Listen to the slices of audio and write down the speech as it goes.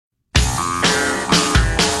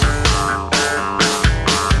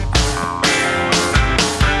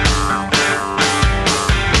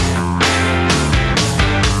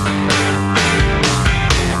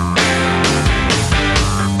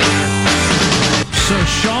So,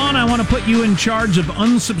 Sean, I want to put you in charge of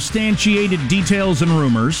unsubstantiated details and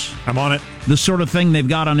rumors. I'm on it. The sort of thing they've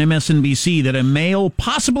got on MSNBC that a male,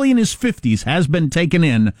 possibly in his 50s, has been taken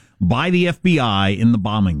in by the FBI in the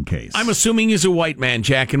bombing case. I'm assuming he's a white man,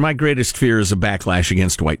 Jack, and my greatest fear is a backlash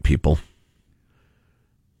against white people.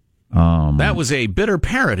 That was a bitter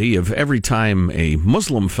parody of every time a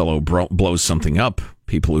Muslim fellow blows something up,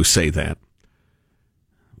 people who say that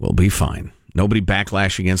will be fine. Nobody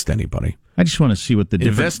backlash against anybody. I just want to see what the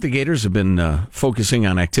Investigators have been focusing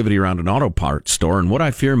on activity around an auto parts store, and what I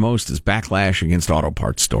fear most is backlash against auto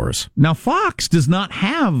parts stores. Now, Fox does not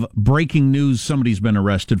have breaking news somebody's been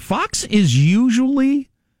arrested. Fox is usually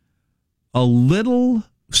a little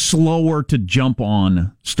slower to jump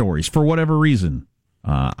on stories for whatever reason.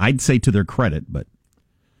 I'd say to their credit, but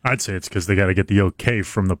I'd say it's because they got to get the okay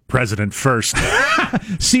from the president first.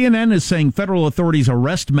 CNN is saying federal authorities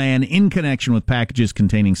arrest man in connection with packages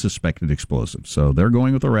containing suspected explosives. So they're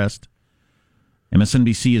going with arrest.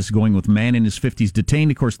 MSNBC is going with man in his 50s detained.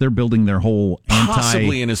 Of course, they're building their whole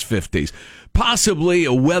Possibly in his 50s. Possibly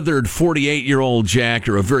a weathered 48-year-old Jack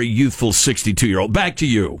or a very youthful 62-year-old. Back to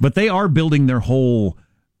you. But they are building their whole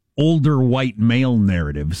older white male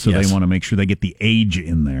narrative, so Yes. they want to make sure they get the age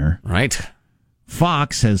in there. Right.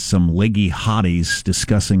 Fox has some leggy hotties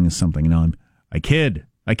discussing something. You know, I kid,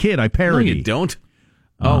 I parody. No, you don't.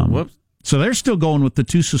 Oh, whoops. So they're still going with the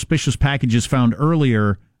two suspicious packages found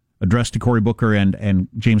earlier, addressed to Cory Booker and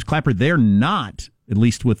James Clapper. They're not, at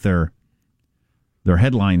least with their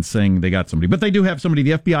headlines saying they got somebody. But they do have somebody.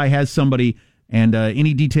 The FBI has somebody, and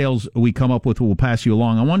any details we come up with, we'll pass you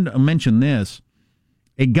along. I wanted to mention this.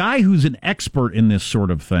 A guy who's an expert in this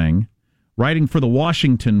sort of thing, writing for the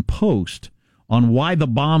Washington Post on why the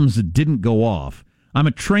bombs didn't go off. I'm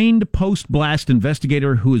a trained post-blast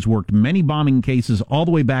investigator who has worked many bombing cases all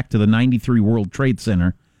the way back to the 93 World Trade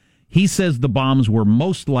Center. He says the bombs were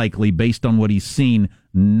most likely, based on what he's seen,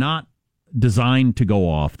 not designed to go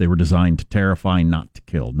off. They were designed to terrify, not to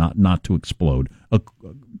kill, not to explode,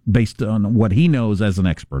 based on what he knows as an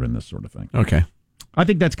expert in this sort of thing. Okay. I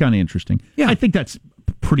think that's kind of interesting. Yeah. I think that's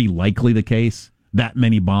pretty likely the case. That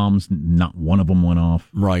many bombs, not one of them went off.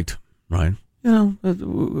 Right. You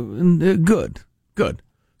know, good.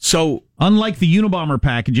 So, unlike the Unabomber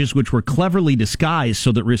packages, which were cleverly disguised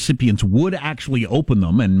so that recipients would actually open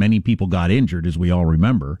them, and many people got injured, as we all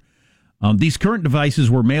remember, these current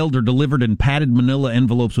devices were mailed or delivered in padded manila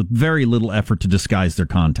envelopes with very little effort to disguise their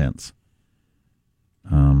contents.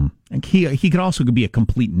 And he could also be a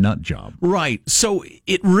complete nut job. right. So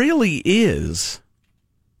it really is,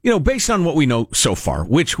 you know, based on what we know so far,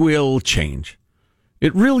 which will change.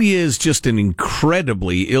 It really is just an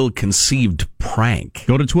incredibly ill-conceived prank.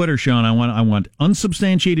 Go to Twitter, Sean. I want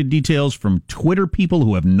unsubstantiated details from Twitter people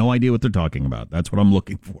who have no idea what they're talking about. That's what I'm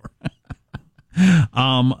looking for.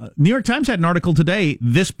 New York Times had an article today.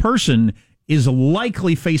 This person is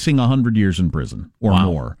likely facing 100 years in prison or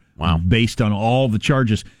more. Wow. Based on all the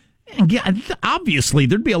charges. And yeah, obviously,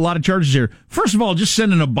 there'd be a lot of charges here. First of all, just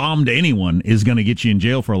sending a bomb to anyone is going to get you in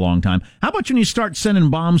jail for a long time. How about when you start sending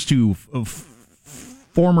bombs to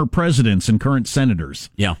former presidents and current senators?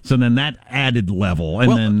 Yeah. So then that added level,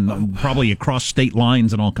 and then probably across state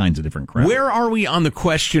lines and all kinds of different crap. Where are we on the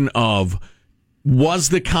question of, was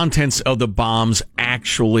the contents of the bombs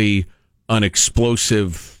actually an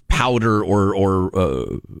explosive powder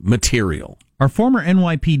or material? Our former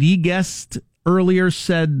NYPD guest earlier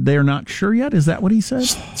said they're not sure yet. Is that what he said?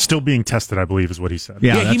 Still being tested, I believe, is what he said.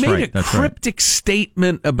 Yeah, he that's made right. a That's cryptic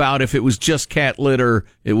statement about if it was just cat litter,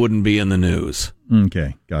 it wouldn't be in the news.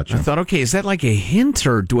 Okay, gotcha. I thought, okay, is that like a hint,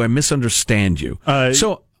 or do I misunderstand you?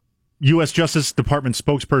 So, U.S. Justice Department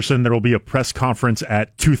spokesperson, there will be a press conference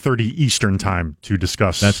at 2:30 Eastern time to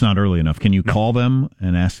discuss. That's not early enough. Can you call them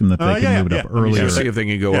and ask them if they can move it up earlier? see if they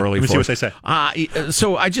can go early Let me for see us. what they say.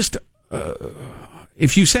 So I just,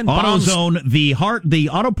 if you send bombs... AutoZone, the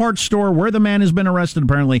auto parts store where the man has been arrested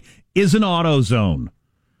apparently is an AutoZone,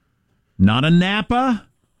 not a Napa,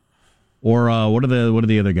 or what are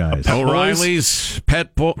the other guys? O'Reilly's,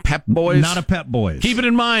 Pep Boys. Not a Pep Boys. Keep it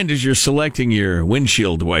in mind as you're selecting your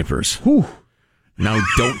windshield wipers. Whew. No,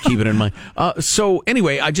 don't keep it in mind. So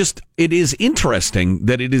anyway, it is interesting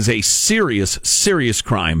that it is a serious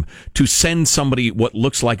crime to send somebody what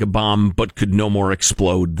looks like a bomb but could no more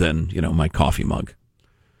explode than, my coffee mug.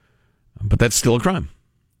 But that's still a crime.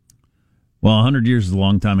 Well, 100 years is a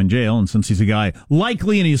long time in jail, and since he's a guy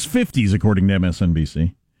likely in his 50s, according to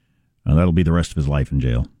MSNBC, that'll be the rest of his life in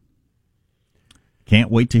jail.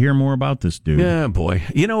 Can't wait to hear more about this dude. Yeah, boy.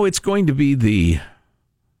 It's going to be the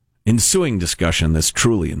ensuing discussion that's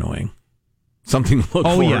truly annoying. Something to look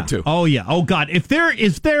forward to. Oh, yeah. Oh, God. If there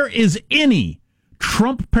is any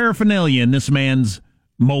Trump paraphernalia in this man's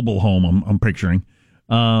mobile home, I'm picturing,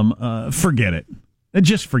 forget it.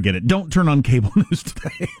 Just forget it. Don't turn on cable news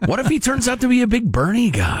today. What if he turns out to be a big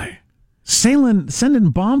Bernie guy?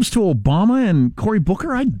 Sending bombs to Obama and Cory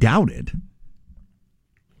Booker? I doubt it.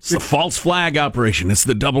 It's the false flag operation. It's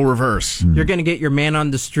the double reverse. You're going to get your man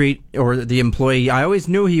on the street or the employee. I always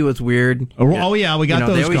knew he was weird. Oh, yeah, we got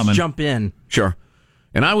those they always coming. Jump in. Sure.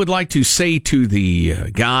 And I would like to say to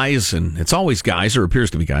the guys, and it's always guys, or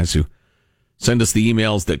appears to be guys, who send us the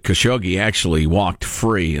emails that Khashoggi actually walked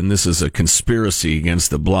free, and this is a conspiracy against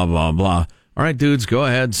the blah, blah, blah. All right, dudes, go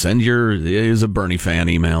ahead. Send here's a Bernie fan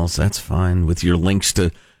emails. That's fine, with your links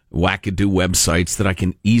to wackadoo websites that I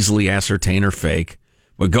can easily ascertain are fake.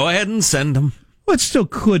 But go ahead and send them. Well, it still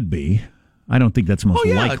could be. I don't think that's most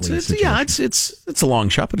likely. It's a long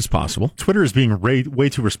shot, but it's possible. Twitter is being way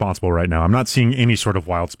too responsible right now. I'm not seeing any sort of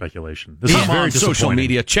wild speculation. This is Come very on, disappointing. social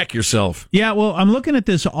media, check yourself. Yeah, well, I'm looking at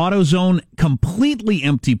this AutoZone completely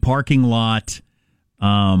empty parking lot.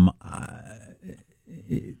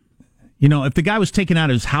 If the guy was taken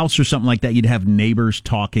out of his house or something like that, you'd have neighbors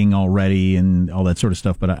talking already and all that sort of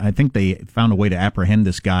stuff. But I think they found a way to apprehend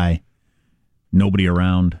this guy. Nobody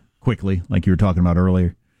around quickly, like you were talking about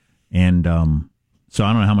earlier. And so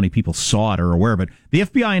I don't know how many people saw it or are aware of it. The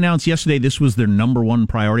FBI announced yesterday this was their number one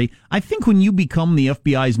priority. I think when you become the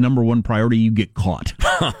FBI's number one priority, you get caught.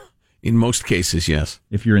 In most cases, yes.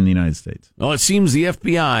 If you're in the United States. Well, it seems the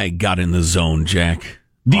FBI got in the zone, Jack.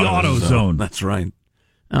 The AutoZone. That's right.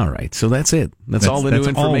 All right, so that's it. That's all the new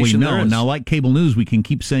information all we know. there is. Now, like cable news, we can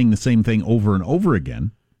keep saying the same thing over and over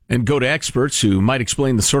again. And go to experts who might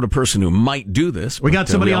explain the sort of person who might do this. We got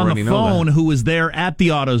somebody on the phone who was there at the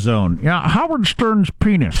AutoZone. Yeah, Howard Stern's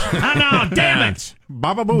penis. Oh, no, damn it.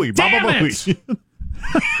 Baba Booey. Baba Booey.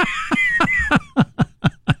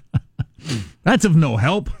 That's of no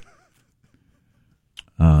help.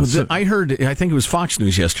 I think it was Fox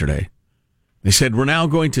News yesterday. They said, we're now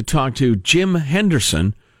going to talk to Jim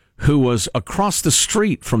Henderson, who was across the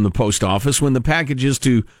street from the post office when the packages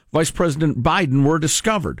to Vice President Biden were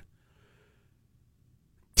discovered.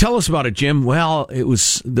 Tell us about it, Jim. Well, it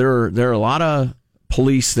was there are a lot of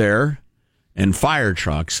police there and fire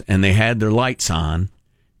trucks, and they had their lights on,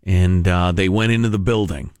 and they went into the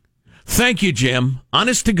building. Thank you, Jim.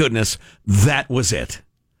 Honest to goodness, that was it.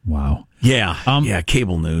 Wow. Yeah,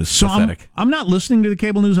 cable news. So pathetic. I'm not listening to the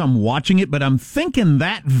cable news. I'm watching it, but I'm thinking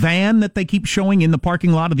that van that they keep showing in the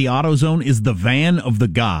parking lot of the AutoZone is the van of the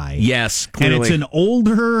guy. Yes, clearly. And it's an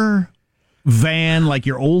older van, like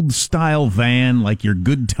your old style van, like your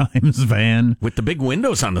Good Times van. With the big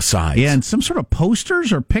windows on the sides. Yeah, and some sort of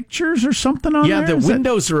posters or pictures or something on there. Yeah, the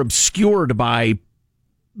windows are obscured by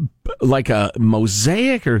like a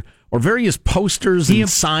mosaic or various posters and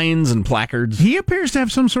signs and placards. He appears to have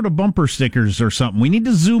some sort of bumper stickers or something. We need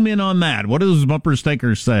to zoom in on that. What do those bumper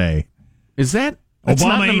stickers say? Is that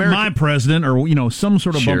Obama ain't my president, or some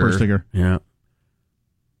sort of bumper sticker? Yeah.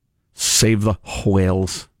 Save the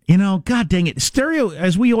whales. God dang it.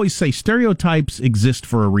 As we always say, stereotypes exist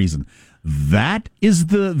for a reason. That is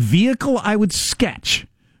the vehicle I would sketch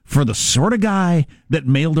for the sort of guy that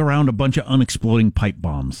mailed around a bunch of unexploding pipe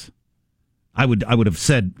bombs. I would have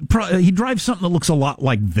said he drives something that looks a lot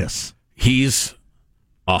like this. He's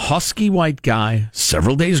a husky white guy,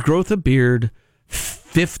 several days growth of beard,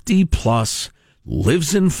 50 plus,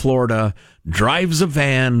 lives in Florida, drives a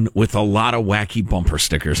van with a lot of wacky bumper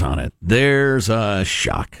stickers on it. There's a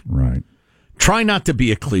shock. Right. Try not to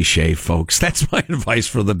be a cliche, folks. That's my advice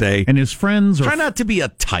for the day. And his friends try not to be a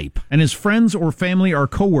type. And his friends or family or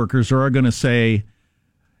coworkers are going to say,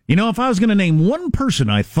 if I was going to name one person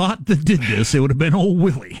I thought that did this, it would have been old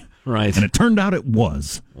Willie. Right. And it turned out it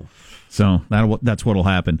was. So that's what'll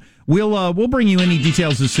happen. We'll bring you any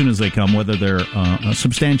details as soon as they come, whether they're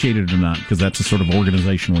substantiated or not, because that's the sort of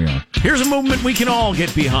organization we are. Here's a movement we can all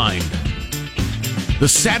get behind. The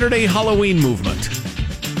Saturday Halloween movement.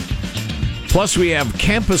 Plus, we have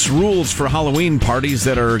campus rules for Halloween parties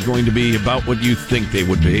that are going to be about what you think they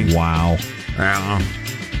would be. Wow.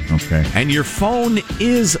 Okay. And your phone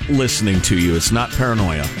is listening to you. It's not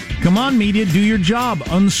paranoia. Come on, media, do your job.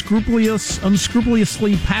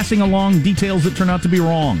 Unscrupulously passing along details that turn out to be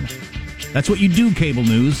wrong. That's what you do, cable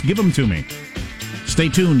news. Give them to me. Stay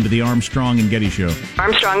tuned to the Armstrong and Getty Show.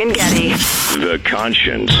 Armstrong and Getty. The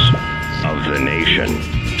conscience of the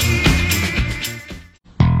nation.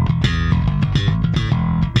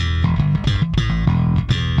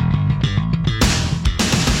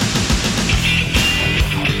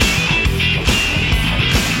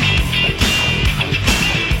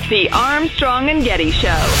 The Armstrong and Getty Show.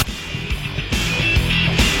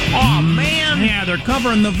 Oh, man. Yeah, they're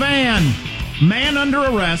covering the van. Man under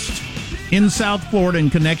arrest in South Florida in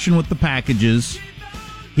connection with the packages.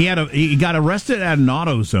 He got arrested at an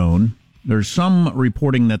AutoZone. There's some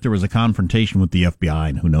reporting that there was a confrontation with the FBI,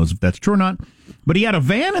 and who knows if that's true or not. But he had a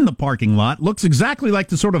van in the parking lot. Looks exactly like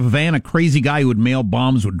the sort of van a crazy guy who would mail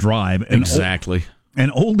bombs would drive. Exactly.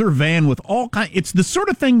 An older van with all kind. It's the sort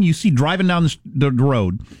of thing you see driving down the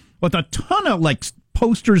road with a ton of like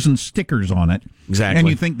posters and stickers on it. Exactly. And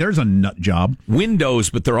you think there's a nut job. Windows,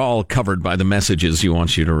 but they're all covered by the messages he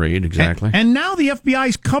wants you to read. Exactly. And now the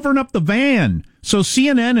FBI's covering up the van. So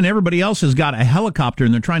CNN and everybody else has got a helicopter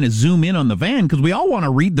and they're trying to zoom in on the van because we all want to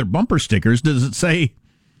read their bumper stickers. Does it say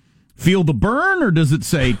 "Feel the burn" or does it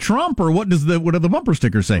say Trump, or what do the bumper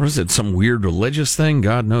stickers say? Or is it some weird religious thing?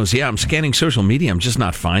 God knows. Yeah, I'm scanning social media. I'm just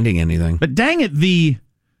not finding anything. But dang it, the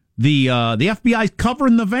FBI's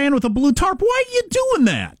covering the van with a blue tarp. Why are you doing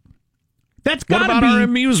that? That's got to be What about our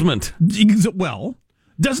amusement? Well,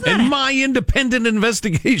 doesn't that And my independent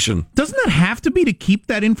investigation. Doesn't that have to be to keep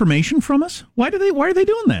that information from us? Why are they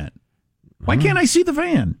doing that? Why can't I see the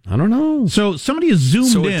van? I don't know. So somebody has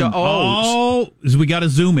zoomed in. We got to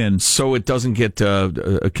zoom in. So it doesn't get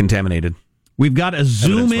contaminated. We've got to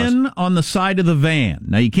zoom in on the side of the van.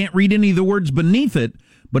 Now, you can't read any of the words beneath it,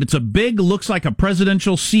 but it's a big, looks like a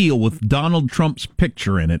presidential seal with Donald Trump's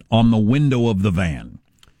picture in it on the window of the van.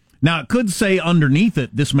 Now, it could say underneath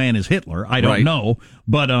it, "This man is Hitler." I don't know,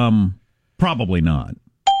 but probably not.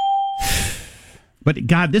 But,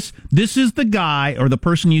 God, this is the guy or the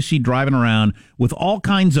person you see driving around with all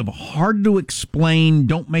kinds of hard-to-explain,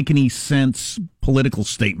 don't make any sense political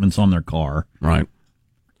statements on their car. Right.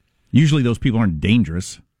 Usually those people aren't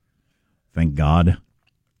dangerous. Thank God.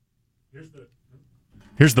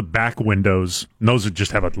 Here's the back windows. And those would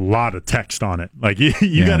just have a lot of text on it. Like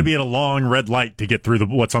you got to be at a long red light to get through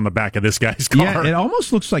what's on the back of this guy's car. Yeah, it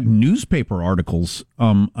almost looks like newspaper articles.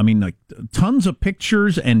 Like tons of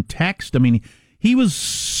pictures and text. I mean,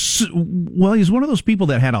 he's one of those people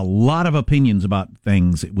that had a lot of opinions about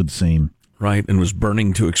things, it would seem. Right, and was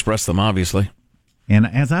burning to express them, obviously. And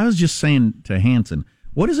as I was just saying to Hanson,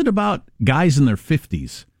 what is it about guys in their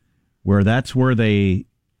 50s where that's where they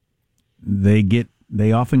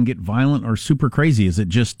often get violent or super crazy? Is it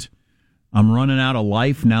just, I'm running out of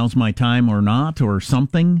life, now's my time or not, or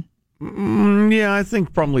something? Yeah, I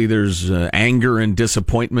think probably there's anger and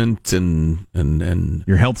disappointment and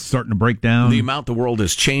your health's starting to break down. The amount the world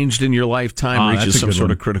has changed in your lifetime reaches some sort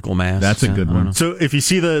of critical mass. That's a good one. So if you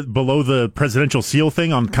see below the presidential seal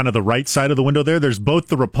thing on kind of the right side of the window there's both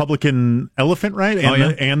the Republican elephant, right?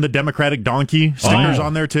 And the Democratic donkey stickers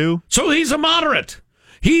on there too. So he's a moderate.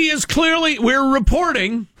 He is clearly, we're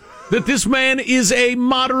reporting that this man is a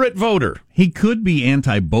moderate voter. He could be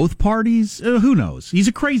anti both parties. Who knows? He's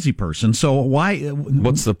a crazy person. So why?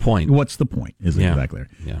 What's the point? What's the point? Isn't exactly.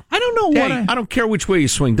 Yeah. I don't know what. I don't care which way you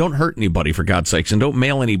swing. Don't hurt anybody, for God's sakes, and don't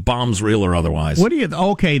mail any bombs, real or otherwise. What do you?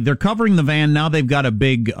 Okay, they're covering the van now. They've got a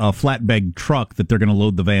big flatbed truck that they're going to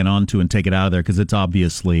load the van onto and take it out of there because it's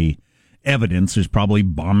obviously evidence. There's probably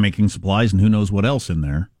bomb making supplies and who knows what else in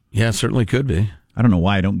there. Yeah, certainly could be. I don't know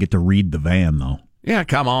why I don't get to read the van though. Yeah,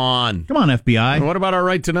 come on. Come on, FBI. What about our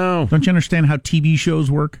right to know? Don't you understand how TV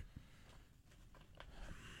shows work?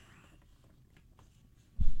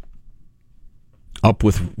 Up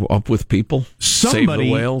with people? Save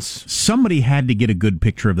the whales? Somebody had to get a good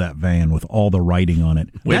picture of that van with all the writing on it.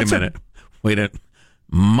 Wait a minute.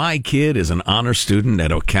 My kid is an honor student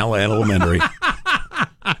at Ocala Elementary.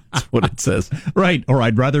 That's what it says. Right, or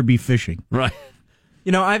I'd rather be fishing. Right.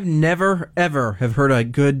 You know, I've never, ever have heard a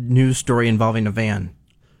good news story involving a van.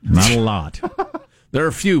 Not a lot. There are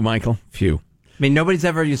a few, Michael. Few. I mean, nobody's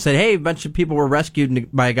ever said, hey, a bunch of people were rescued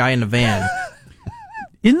by a guy in a van.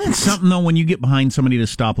 Isn't it something, though, when you get behind somebody at a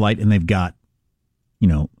stoplight and they've got,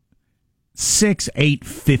 6, 8,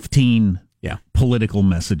 15 political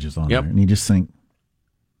messages on there, and you just think,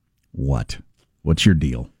 what? What's your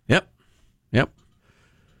deal? Yep.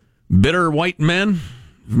 Bitter white men,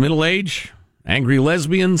 middle age, angry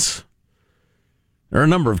lesbians. There are a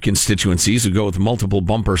number of constituencies who go with multiple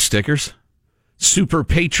bumper stickers. Super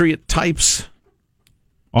patriot types.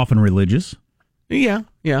 Often religious. Yeah.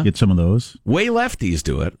 Get some of those. Way lefties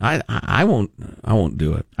do it. I won't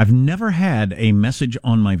do it. I've never had a message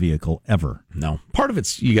on my vehicle ever. No. Part of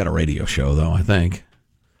it's you got a radio show though, I think.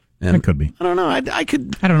 And it could be. I don't know. I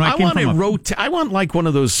don't know. I want like one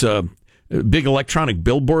of those big electronic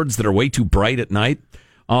billboards that are way too bright at night.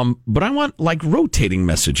 But I want like rotating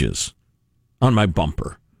messages on my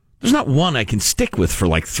bumper. There's not one I can stick with for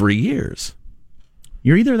like 3 years.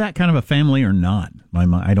 You're either that kind of a family or not.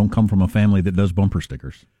 I don't come from a family that does bumper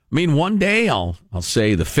stickers. I mean, one day I'll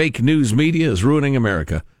say the fake news media is ruining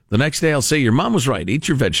America. The next day I'll say, your mom was right. Eat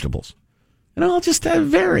your vegetables. And I'll just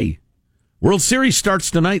vary. World Series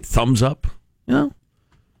starts tonight. Thumbs up.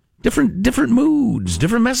 Different moods,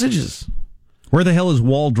 different messages. Where the hell is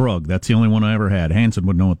Wall Drug? That's the only one I ever had. Hanson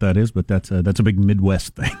would know what that is, but that's a big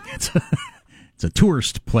Midwest thing. It's a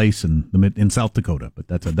tourist place in South Dakota, but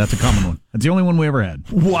that's a common one. That's the only one we ever had.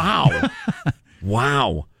 Wow.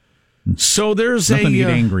 Wow. So there's nothing to get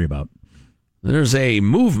angry about. There's a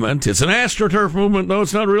movement. It's an AstroTurf movement. No,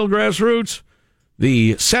 it's not real grassroots.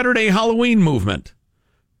 The Saturday Halloween movement.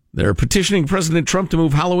 They're petitioning President Trump to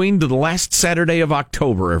move Halloween to the last Saturday of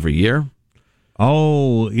October every year.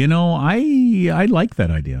 Oh, I like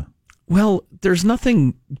that idea. Well, there's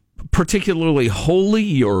nothing particularly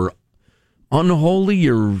holy or unholy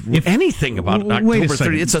or anything about October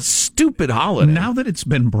 30th. It's a stupid holiday. Now that it's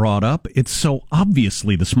been brought up, it's so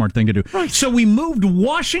obviously the smart thing to do. Right. So we moved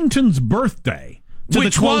Washington's birthday,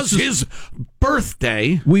 which was his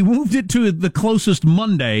birthday. We moved it to the closest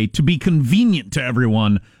Monday to be convenient to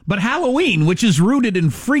everyone. But Halloween, which is rooted in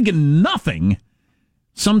friggin' nothing,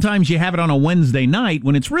 sometimes you have it on a Wednesday night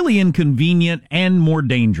when it's really inconvenient and more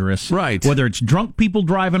dangerous. Right. Whether it's drunk people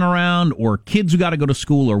driving around or kids who got to go to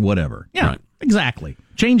school or whatever. Yeah, right. Exactly.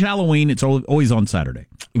 Change Halloween. It's always on Saturday.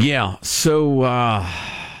 Yeah. So, I'm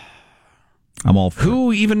all for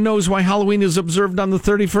who even knows why Halloween is observed on the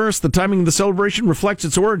 31st? The timing of the celebration reflects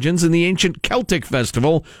its origins in the ancient Celtic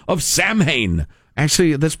festival of Samhain.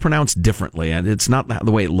 Actually, that's pronounced differently, and it's not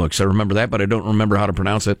the way it looks. I remember that, but I don't remember how to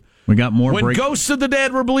pronounce it. We got more. When ghosts of the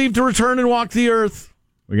dead were believed to return and walk the earth.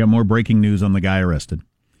 We got more breaking news on the guy arrested.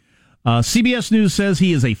 CBS News says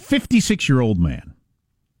he is a 56-year-old man.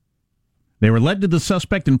 They were led to the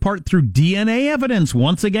suspect in part through DNA evidence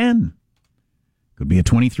once again. Could be a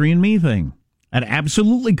 23andMe thing. That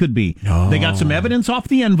absolutely could be. No. They got some evidence off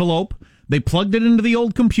the envelope. They plugged it into the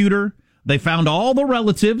old computer. They found all the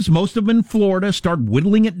relatives, most of them in Florida, start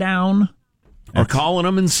whittling it down. Or calling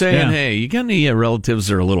them and saying, hey, you got any relatives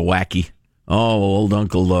that are a little wacky? Oh, old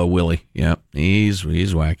Uncle Willie. Yeah, he's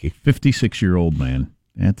wacky. 56-year-old man.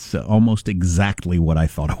 That's almost exactly what I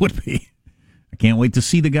thought it would be. I can't wait to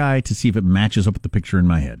see the guy to see if it matches up with the picture in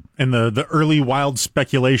my head. And the early wild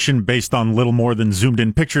speculation based on little more than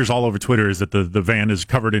zoomed-in pictures all over Twitter is that the van is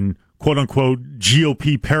covered in quote-unquote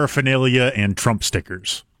GOP paraphernalia and Trump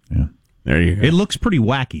stickers. Yeah. There you go. It looks pretty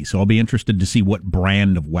wacky, so I'll be interested to see what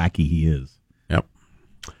brand of wacky he is. Yep.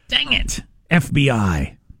 Dang it.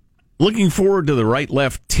 FBI. Looking forward to the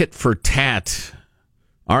right-left tit-for-tat.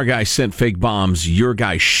 Our guy sent fake bombs. Your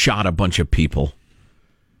guy shot a bunch of people.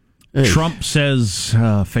 Hey. Trump says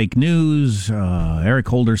fake news. Eric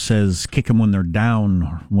Holder says kick them when they're down,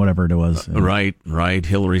 or whatever it was. Right.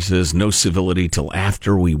 Hillary says no civility till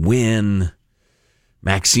after we win.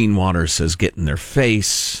 Maxine Waters says get in their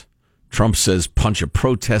face. Trump says punch a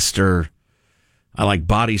protester. I like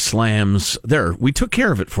body slams. There, we took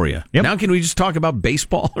care of it for you. Yep. Now can we just talk about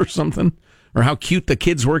baseball or something? Or how cute the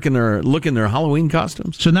kids look in their Halloween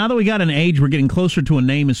costumes? So now that we got an age, we're getting closer to a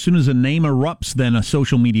name. As soon as a name erupts, then a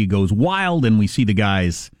social media goes wild, and we see the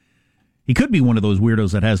guys. He could be one of those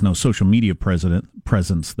weirdos that has no social media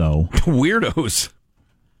presence, though. Weirdos.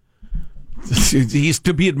 He's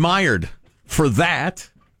to be admired for that.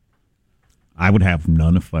 I would have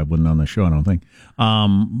none if I wasn't on the show, I don't think.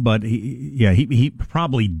 But he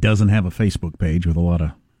probably doesn't have a Facebook page with a lot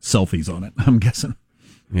of selfies on it, I'm guessing.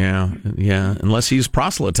 Yeah, unless he's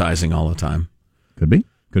proselytizing all the time. Could be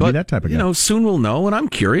that type of guy. Soon we'll know, and I'm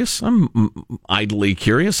curious. I'm idly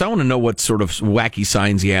curious. I want to know what sort of wacky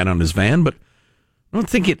signs he had on his van, but I don't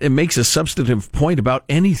think it makes a substantive point about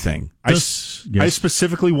anything. I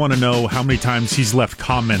specifically want to know how many times he's left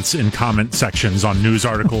comments in comment sections on news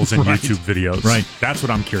articles and YouTube videos. Right. That's what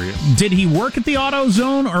I'm curious. Did he work at the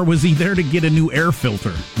AutoZone, or was he there to get a new air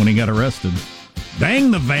filter when he got arrested?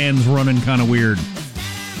 Dang, the van's running kind of weird.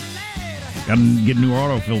 Got to get a new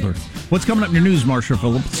auto filter. What's coming up in your news, Marcia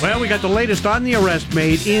Phillips? Well, we got the latest on the arrest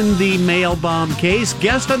made in the mail bomb case.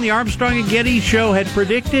 Guest on the Armstrong and Getty show had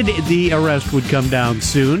predicted the arrest would come down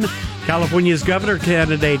soon. California's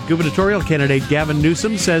gubernatorial candidate Gavin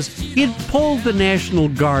Newsom says he'd pulled the National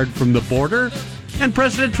Guard from the border. And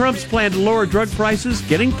President Trump's plan to lower drug prices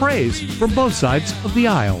getting praise from both sides of the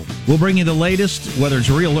aisle. We'll bring you the latest, whether it's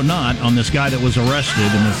real or not, on this guy that was arrested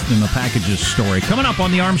in the packages story. Coming up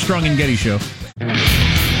on the Armstrong and Getty Show.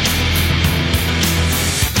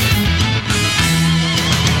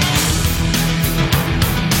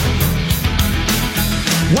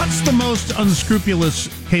 What's the most unscrupulous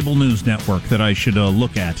cable news network that I should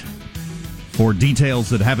look at for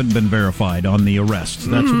details that haven't been verified on the arrests?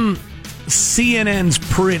 CNN's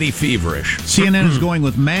pretty feverish. CNN is going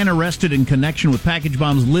with man arrested in connection with package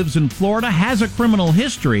bombs, lives in Florida, has a criminal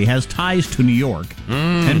history, has ties to New York.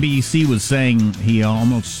 NBC was saying he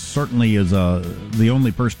almost certainly is the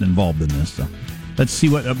only person involved in this. So let's see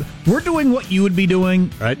what we're doing. What you would be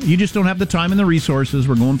doing, right? You just don't have the time and the resources.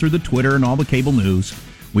 We're going through the Twitter and all the cable news.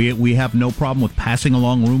 We have no problem with passing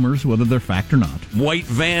along rumors, whether they're fact or not. White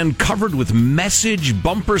van covered with message,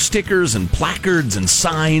 bumper stickers, and placards and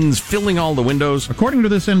signs filling all the windows. According to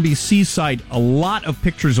this NBC site, a lot of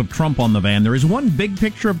pictures of Trump on the van. There is one big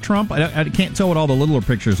picture of Trump. I can't tell what all the littler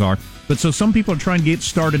pictures are. But so some people are trying to get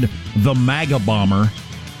started the MAGA bomber.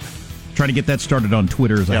 Try to get that started on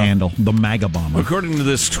Twitter as a handle, the MAGA bomber. According to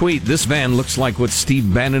this tweet, this van looks like what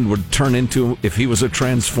Steve Bannon would turn into if he was a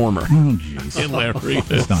transformer. Oh, jeez.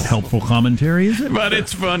 Hilarious. It's not helpful commentary, is it? But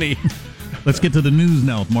it's funny. Let's get to the news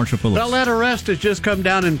now with Marsha Phillips. Well, that arrest has just come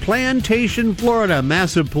down in Plantation, Florida.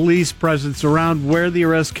 Massive police presence around where the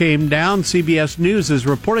arrest came down. CBS News is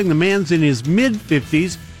reporting the man's in his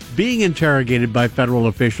mid-50s being interrogated by federal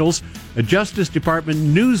officials. A Justice Department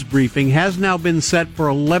news briefing has now been set for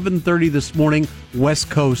 11:30 this morning, West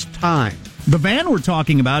Coast time. The van we're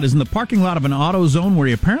talking about is in the parking lot of an AutoZone where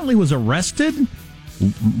he apparently was arrested.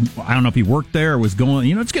 I don't know if he worked there or was going,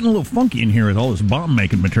 it's getting a little funky in here with all this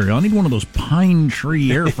bomb-making material. I need one of those pine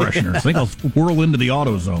tree air fresheners. I think I'll whirl into the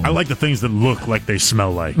AutoZone. I like the things that look like they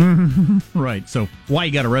smell like. Right. So why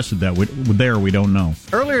he got arrested there, we don't know.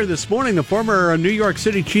 Earlier this morning, the former New York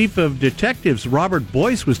City chief of detectives, Robert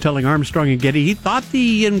Boyce, was telling Armstrong and Getty he thought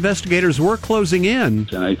the investigators were closing in.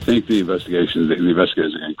 And I think the investigators are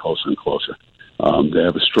getting closer and closer. They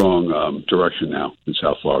have a strong direction now in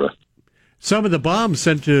South Florida. Some of the bombs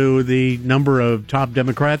sent to the number of top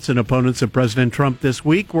Democrats and opponents of President Trump this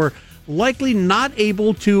week were likely not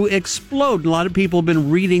able to explode. A lot of people have been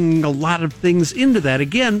reading a lot of things into that.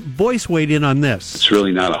 Again, Boyce weighed in on this. It's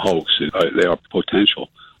really not a hoax. They are potential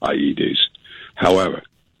IEDs. However,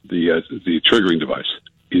 the triggering device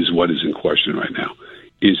is what is in question right now.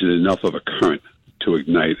 Is it enough of a current to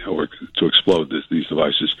ignite or to explode these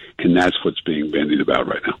devices? And that's what's being bandied about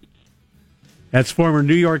right now. That's former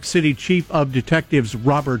New York City Chief of Detectives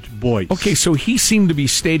Robert Boyce. Okay, so he seemed to be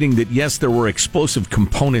stating that, yes, there were explosive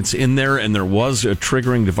components in there and there was a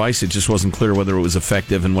triggering device. It just wasn't clear whether it was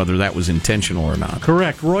effective and whether that was intentional or not.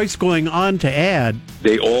 Correct. Royce going on to add,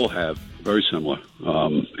 they all have very similar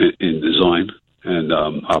in design and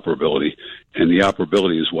operability, and the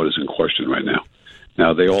operability is what is in question right now.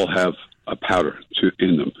 Now, they all have a powder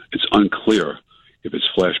in them. It's unclear if it's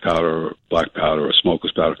flash powder or black powder or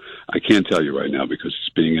smokeless powder. I can't tell you right now because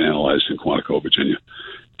it's being analyzed in Quantico, Virginia.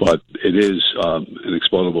 But it is an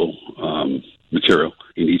explodable material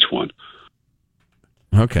in each one.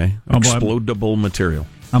 Okay. Explodable material.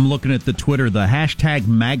 I'm looking at the Twitter. The hashtag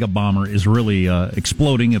MAGA bomber is really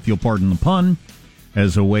exploding, if you'll pardon the pun,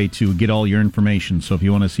 as a way to get all your information. So if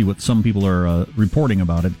you want to see what some people are reporting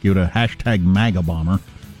about it, go to hashtag MAGA bomber.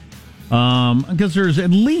 Because there's at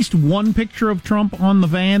least one picture of Trump on the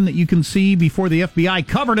van that you can see before the FBI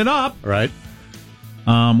covered it up. Right.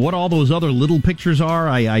 What all those other little pictures are,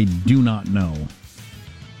 I do not know.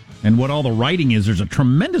 And what all the writing is, there's a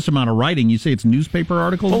tremendous amount of writing. You say it's newspaper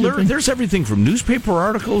articles? Well, there's everything from newspaper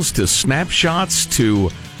articles to snapshots to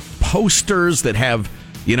posters that have,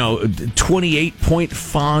 28-point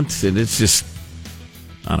font. And it's just,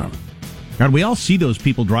 I don't know. God, we all see those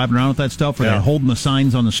people driving around with that stuff, or they're holding the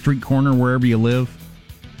signs on the street corner wherever you live,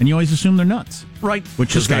 and you always assume they're nuts, right?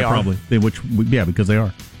 Which is they probably, because they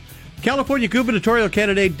are. California gubernatorial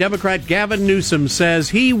candidate Democrat Gavin Newsom says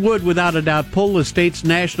he would, without a doubt, pull the state's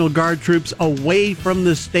National Guard troops away from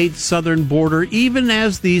the state's southern border, even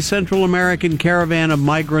as the Central American caravan of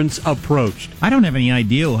migrants approached. I don't have any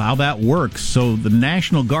idea how that works. So the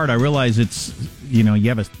National Guard, I realize it's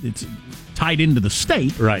it's tied into the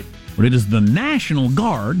state, right? But it is the National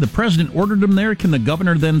Guard. The president ordered them there. Can the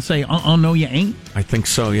governor then say, no, you ain't? I think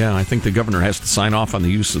so, yeah. I think the governor has to sign off on the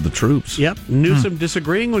use of the troops. Yep. Newsom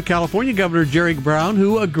disagreeing with California Governor Jerry Brown,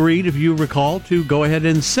 who agreed, if you recall, to go ahead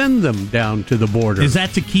and send them down to the border. Is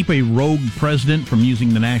that to keep a rogue president from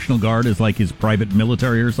using the National Guard as like his private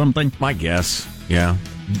military or something? My guess, yeah.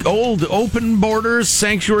 Old open borders,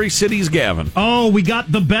 sanctuary cities, Gavin. Oh, we got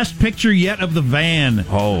the best picture yet of the van.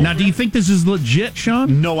 Oh. Now, do you think this is legit,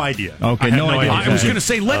 Sean? No idea. Okay, no idea. I was going to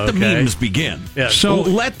say, let the memes begin. Yeah. So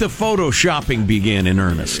let the photoshopping begin in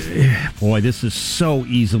earnest. Boy, this is so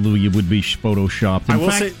easily would be photoshopped. In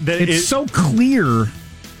fact, say that it's so clear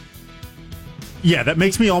Yeah, that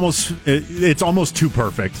makes me it's almost too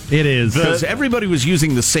perfect. It is. Because everybody was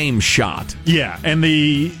using the same shot. Yeah, and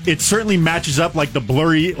it certainly matches up like the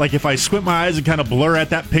blurry, like if I squint my eyes and kind of blur at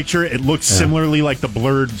that picture, it looks similarly like the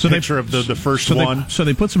blurred picture of the first one. So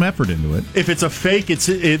they put some effort into it. If it's a fake,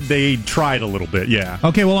 they tried a little bit, yeah.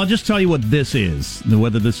 Okay, well, I'll just tell you what this is,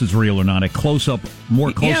 whether this is real or not. A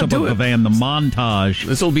more close-up of the van, the montage.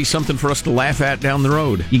 This will be something for us to laugh at down the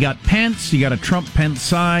road. You got Pence, you got a Trump-Pence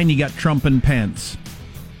sign, you got Trump and Pence.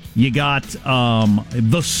 You got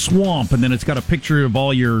the swamp, and then it's got a picture of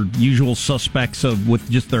all your usual suspects with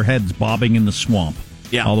just their heads bobbing in the swamp.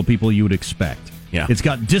 Yeah. All the people you would expect. Yeah. It's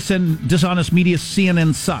got dishonest media,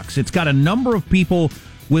 CNN sucks. It's got a number of people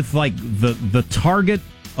with, like, the target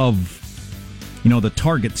of, the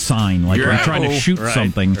target sign, like they're trying to shoot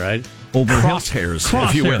something. Right. Over crosshairs,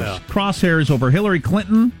 if you will. Crosshairs over Hillary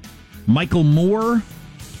Clinton, Michael Moore.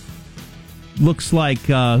 Looks like,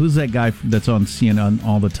 who's that guy that's on CNN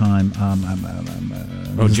all the time?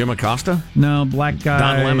 Jim Acosta? No, black guy.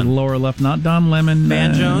 Don Lemon. Lower left, not Don Lemon.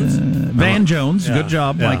 Van Jones? Van Jones. Good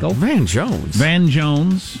job, Michael. Van Jones. Van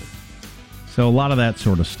Jones. So a lot of that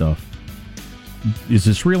sort of stuff. Is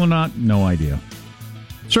this real or not? No idea.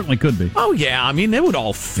 Certainly could be. Oh, yeah. I mean, they would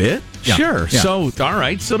all fit. Yeah. Sure. Yeah. So, all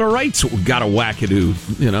right. So the right's got a wackadoo.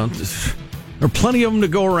 There are plenty of them to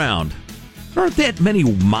go around. There aren't that many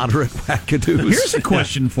moderate wackadoos. Here's a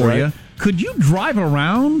question for you. Could you drive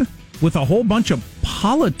around with a whole bunch of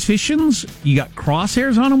politicians? You got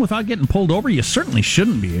crosshairs on them without getting pulled over? You certainly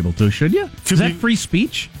shouldn't be able to, should you? Is that free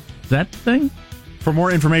speech? Is that the thing? For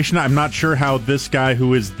more information, I'm not sure how this guy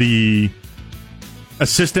who is the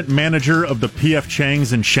assistant manager of the P.F.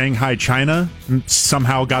 Chang's in Shanghai, China,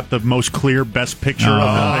 somehow got the most clear, best picture of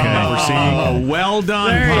the thing I've ever seen. Oh, well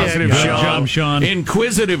done, positive Good Sean. job, Sean.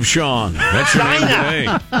 Inquisitive Sean. That's your name today.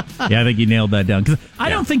 Yeah, I think you nailed that down. 'Cause I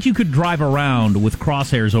don't think you could drive around with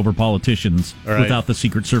crosshairs over politicians without the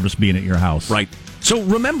Secret Service being at your house. Right. So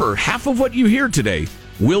remember, half of what you hear today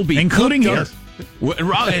will be including here.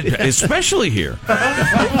 Especially here,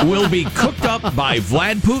 will be cooked up by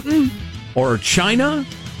Vlad Putin or China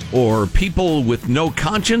or people with no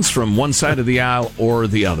conscience from one side of the aisle or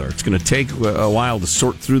the other. It's going to take a while to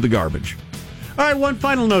sort through the garbage. All right, one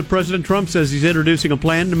final note. President Trump says he's introducing a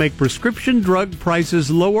plan to make prescription drug prices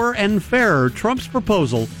lower and fairer. Trump's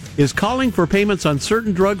proposal is calling for payments on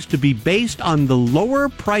certain drugs to be based on the lower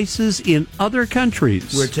prices in other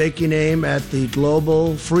countries. We're taking aim at the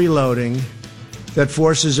global freeloading that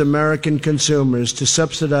forces American consumers to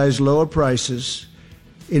subsidize lower prices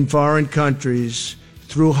in foreign countries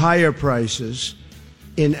through higher prices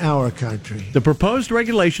in our country. The proposed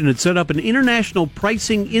regulation had set up an international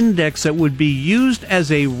pricing index that would be used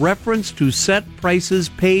as a reference to set prices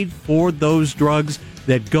paid for those drugs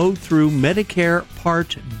that go through Medicare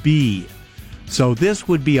Part B. So this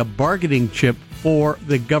would be a bargaining chip for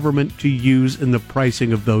the government to use in the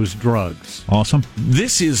pricing of those drugs. Awesome.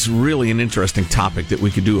 This is really an interesting topic that we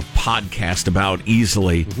could do a podcast about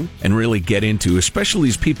easily and really get into, especially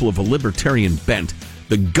these people of a libertarian bent.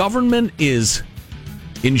 The government is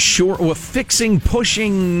fixing,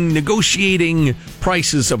 pushing, negotiating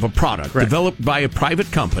prices of a product developed by a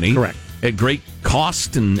private company at great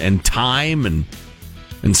cost and time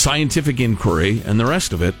and scientific inquiry and the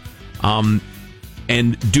rest of it.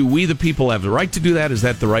 And do we, the people, have the right to do that? Is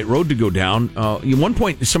that the right road to go down? One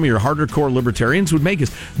point some of your harder core libertarians would make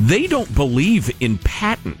is they don't believe in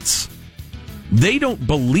patents. They don't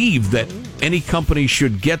believe that any company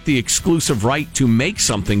should get the exclusive right to make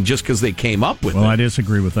something just because they came up with it. Well, I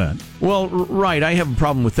disagree with that. Well, right, I have a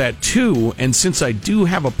problem with that too. And since I do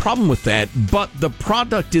have a problem with that, but the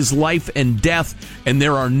product is life and death, and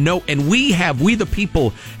there are and we the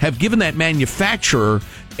people have given that manufacturer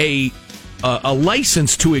a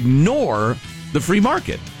license to ignore the free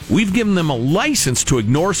market. We've given them a license to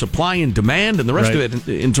ignore supply and demand and the rest of it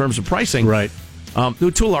in terms of pricing. Right.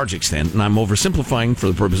 To a large extent, and I'm oversimplifying for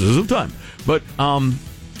the purposes of time. But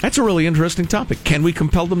that's a really interesting topic. Can we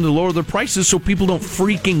compel them to lower their prices so people don't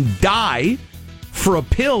freaking die for a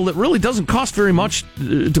pill that really doesn't cost very much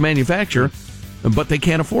to manufacture, but they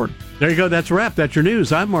can't afford? There you go. That's a wrap. That's your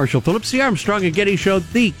news. I'm Marshall Phillips, the Armstrong and Getty Show,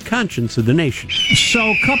 the conscience of the nation. So,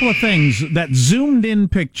 a couple of things. That zoomed-in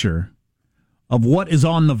picture of what is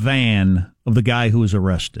on the van of the guy who was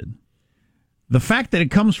arrested. The fact that it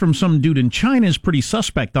comes from some dude in China is pretty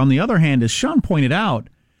suspect. On the other hand, as Sean pointed out,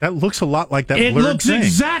 that looks a lot like that blurred thing. It looks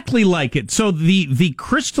exactly like it. So the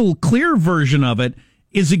crystal clear version of it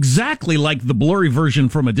is exactly like the blurry version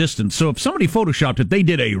from a distance. So if somebody photoshopped it, they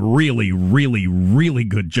did a really, really, really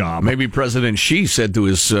good job. Maybe President Xi said to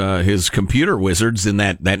his computer wizards in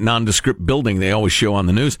that nondescript building they always show on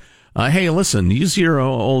the news, hey, listen, use your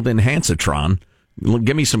old Enhancitron.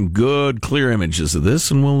 Give me some good, clear images of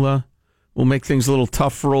this, and we'll make things a little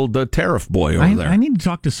tough for old Tariff Boy over there. I need to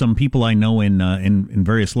talk to some people I know in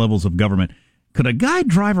various levels of government. Could a guy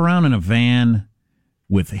drive around in a van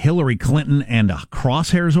with Hillary Clinton and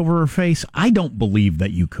crosshairs over her face? I don't believe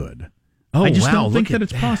that you could. Oh, I just wow, don't think that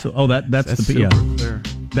it's possible. Oh, that's the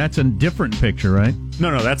that's a different picture, right?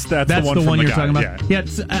 No, that's the one the from one the you're guy. talking about. Yeah,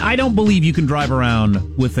 I don't believe you can drive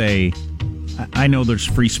around with a. I know there's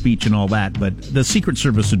free speech and all that, but the Secret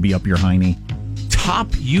Service would be up your hiney. Top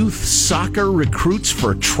youth soccer recruits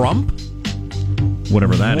for Trump?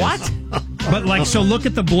 Whatever that is. What? But so look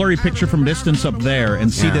at the blurry picture from distance up there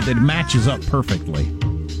and see that it matches up perfectly.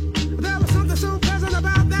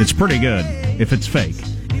 It's pretty good if it's fake.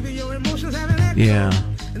 Yeah.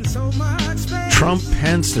 Trump,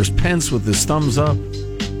 Pence. There's Pence with his thumbs up.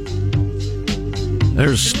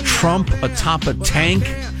 There's Trump atop a tank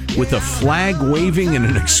with a flag waving and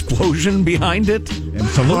an explosion behind it.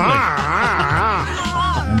 Absolutely.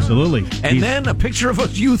 Absolutely. And then a picture of a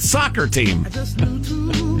youth soccer team.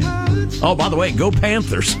 Oh, by the way, go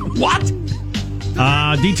Panthers. What?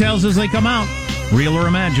 Details as they come out. Real or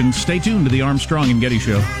imagined. Stay tuned to the Armstrong and Getty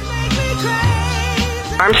Show.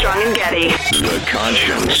 Armstrong and Getty. The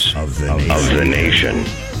conscience of the nation.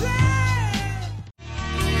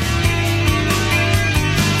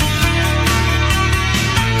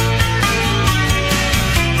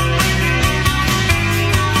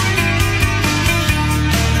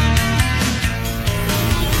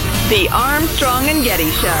 The Armstrong and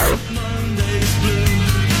Getty Show. Monday's blue,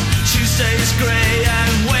 Tuesday's grey,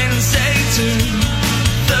 and Wednesday too.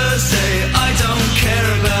 Thursday, I don't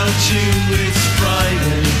care about you. It's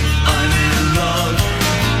Friday, I'm in love.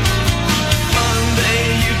 Monday,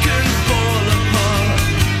 you can fall apart.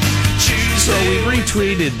 So Tuesday, we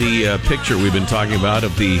retweeted the picture we've been talking about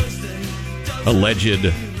of the alleged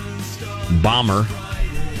bomber.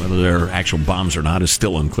 Whether they're actual bombs or not is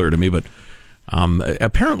still unclear to me, but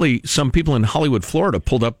apparently some people in Hollywood, Florida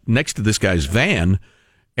pulled up next to this guy's van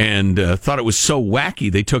and thought it was so wacky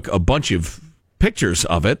they took a bunch of pictures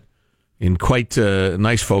of it in quite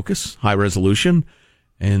nice focus, high resolution,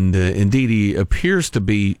 and indeed he appears to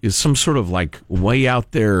be some sort of like way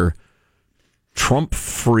out there Trump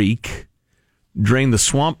freak, drain the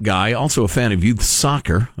swamp guy, also a fan of youth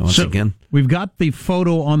soccer once again. We've got the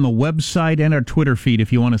photo on the website and our Twitter feed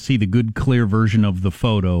if you want to see the good, clear version of the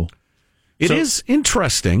photo. It is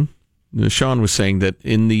interesting. Sean was saying that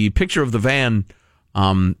in the picture of the van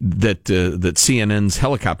that CNN's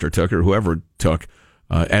helicopter took, or whoever took,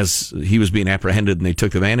 as he was being apprehended and they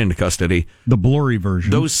took the van into custody. The blurry version.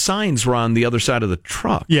 Those signs were on the other side of the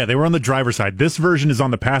truck. Yeah, they were on the driver's side. This version is on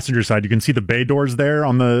the passenger side. You can see the bay doors there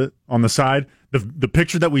on the side. The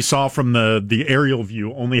picture that we saw from the aerial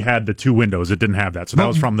view only had the two windows. It didn't have that. So that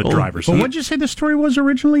was from the driver's side. But what did you say the story was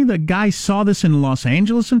originally? The guy saw this in Los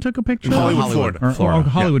Angeles and took a picture? Hollywood, Florida.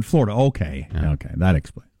 Hollywood, Florida. Okay. Yeah. Okay. That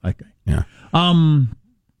explains. Okay. Yeah.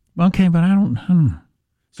 Okay, but I don't.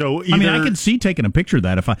 So I mean, I could see taking a picture of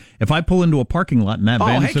that. If I pull into a parking lot and that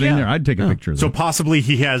van is sitting there, I'd take a picture of that. So possibly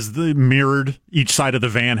he has mirrored each side of the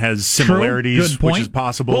van has similarities, Good point. which is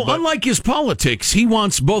possible. Well, unlike his politics, he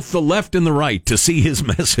wants both the left and the right to see his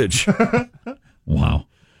message. Wow.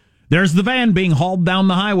 There's the van being hauled down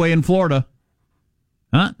the highway in Florida.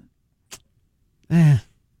 Huh?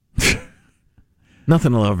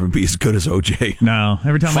 Nothing will ever be as good as OJ. No.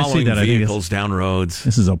 Every time I see that, I think vehicles down roads.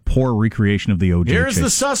 This is a poor recreation of the OJ Here's chase. the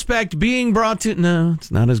suspect being brought to... No, it's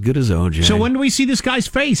not as good as OJ. So when do we see this guy's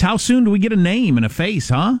face? How soon do we get a name and a face,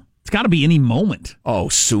 huh? It's got to be any moment. Oh,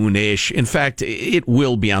 soonish. In fact, it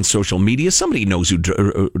will be on social media. Somebody knows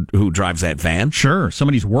who drives that van. Sure.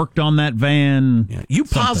 Somebody's worked on that van. Yeah. You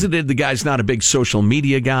posited the guy's not a big social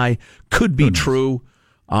media guy. Could be true.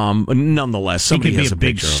 Nonetheless, somebody he could has be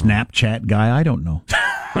a big Snapchat guy. I don't know.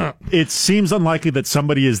 It seems unlikely that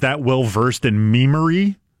somebody is that well versed in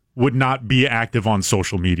memery would not be active on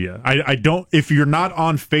social media. I don't. If you're not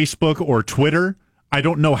on Facebook or Twitter, I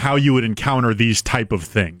don't know how you would encounter these type of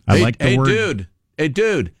things. I like the word. Hey,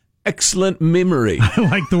 dude. Excellent memory. I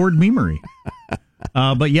like the word memery.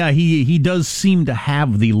 But yeah, he does seem to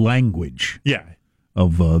have the language. Yeah.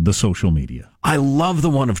 Of the social media. I love the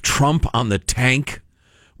one of Trump on the tank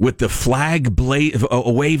with the flag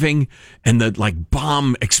waving and the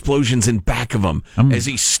bomb explosions in back of him as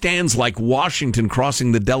he stands like Washington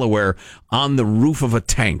crossing the Delaware on the roof of a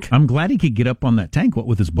tank. I'm glad he could get up on that tank, what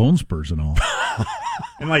with his bone spurs and all.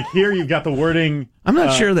 And like here, you've got the wording. I'm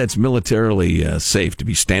not sure that's militarily safe to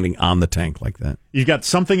be standing on the tank like that. You've got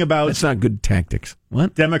something about That's not good tactics.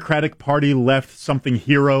 What? Democratic Party left something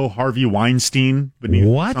hero Harvey Weinstein beneath.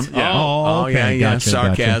 What? Yeah. Oh, okay. yeah. Gotcha,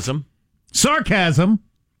 Sarcasm. Gotcha. Sarcasm.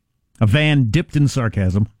 A van dipped in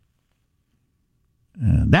sarcasm.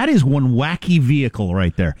 That is one wacky vehicle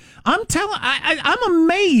right there. I'm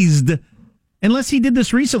amazed, unless he did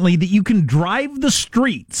this recently, that you can drive the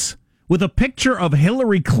streets with a picture of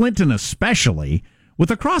Hillary Clinton, especially, with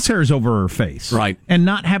the crosshairs over her face. Right. And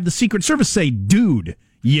not have the Secret Service say, dude,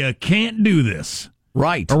 you can't do this.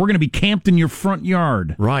 Right. Or we're going to be camped in your front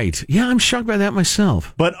yard. Right. Yeah, I'm shocked by that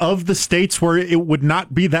myself. But of the states where it would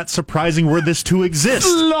not be that surprising were this to exist,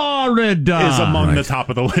 Florida is among the top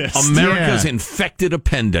of the list. America's infected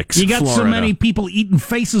appendix. You got so Florida. many people eating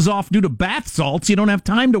faces off due to bath salts, you don't have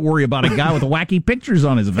time to worry about a guy with wacky pictures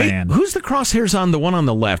on his van. Hey, who's the crosshairs on the one on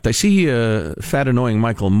the left? I see fat, annoying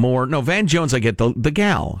Michael Moore. No, Van Jones, I get the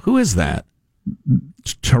gal. Who is that?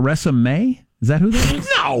 Theresa May? Is that who that is?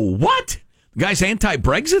 No, what? The guy's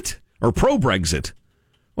anti-Brexit or pro-Brexit?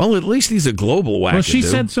 Well, at least he's a global wackadoo. Well, she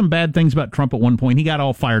said some bad things about Trump at one point. He got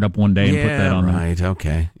all fired up one day and put that on there. Right,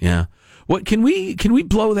 okay, yeah. What can we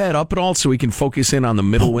blow that up at all so we can focus in on the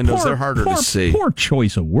middle windows? They're harder to see. Poor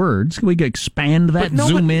choice of words. Can we expand that,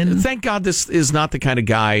 zoom in? Thank God this is not the kind of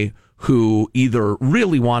guy who either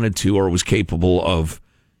really wanted to or was capable of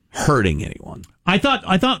hurting anyone. I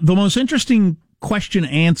thought the most interesting question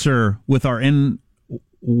answer with our NYPD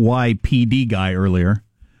guy earlier,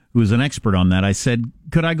 who was an expert on that, I said,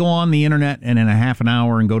 could I go on the internet and in a half an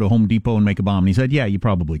hour and go to Home Depot and make a bomb? And he said, yeah, you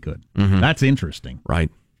probably could. Mm-hmm. That's interesting.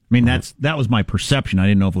 Right. I mean, that was my perception. I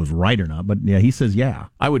didn't know if it was right or not, but yeah, he says, yeah.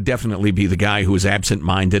 I would definitely be the guy who was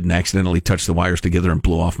absent-minded and accidentally touched the wires together and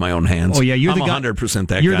blew off my own hands. Oh, yeah, you're I'm the guy. 100%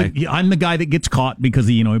 that guy. I'm the guy that gets caught because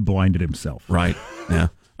he blinded himself. Right. Yeah,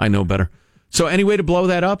 I know better. So any way to blow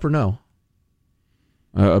that up or no?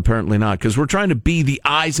 Apparently not, because we're trying to be the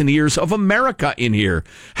eyes and ears of America in here.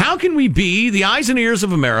 How can we be the eyes and ears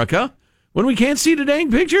of America when we can't see the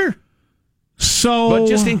dang picture? But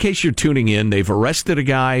just in case you're tuning in, they've arrested a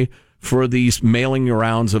guy for these mailing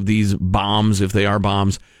rounds of these bombs, if they are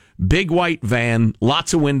bombs. Big white van,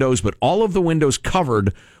 lots of windows, but all of the windows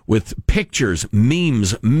covered with pictures,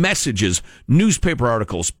 memes, messages, newspaper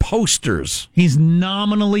articles, posters. He's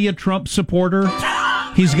nominally a Trump supporter.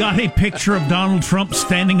 He's got a picture of Donald Trump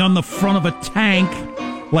standing on the front of a tank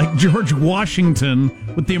like George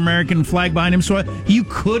Washington with the American flag behind him. So you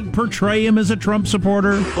could portray him as a Trump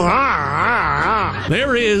supporter.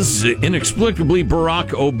 There is, inexplicably, Barack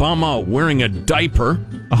Obama wearing a diaper.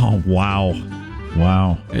 Oh, wow.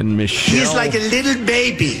 Wow. And Michelle... He's like a little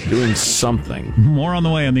baby. Doing something. More on the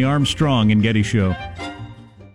way on the Armstrong and Getty Show.